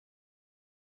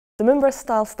The Mimbres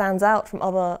style stands out from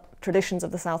other traditions of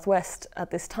the Southwest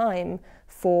at this time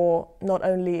for not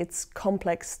only its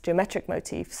complex geometric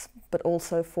motifs, but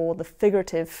also for the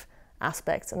figurative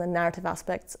aspects and the narrative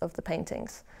aspects of the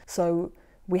paintings. So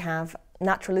we have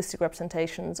naturalistic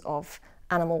representations of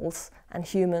animals and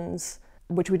humans,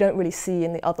 which we don't really see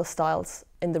in the other styles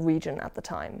in the region at the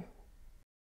time.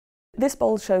 This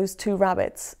bowl shows two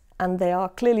rabbits, and they are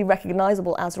clearly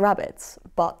recognizable as rabbits,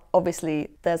 but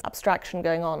obviously there's abstraction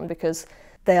going on because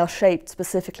they are shaped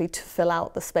specifically to fill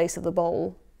out the space of the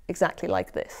bowl exactly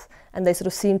like this. And they sort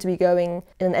of seem to be going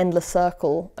in an endless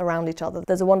circle around each other.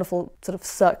 There's a wonderful sort of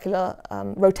circular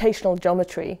rotational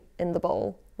geometry in the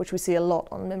bowl, which we see a lot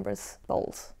on Mimbres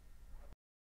bowls.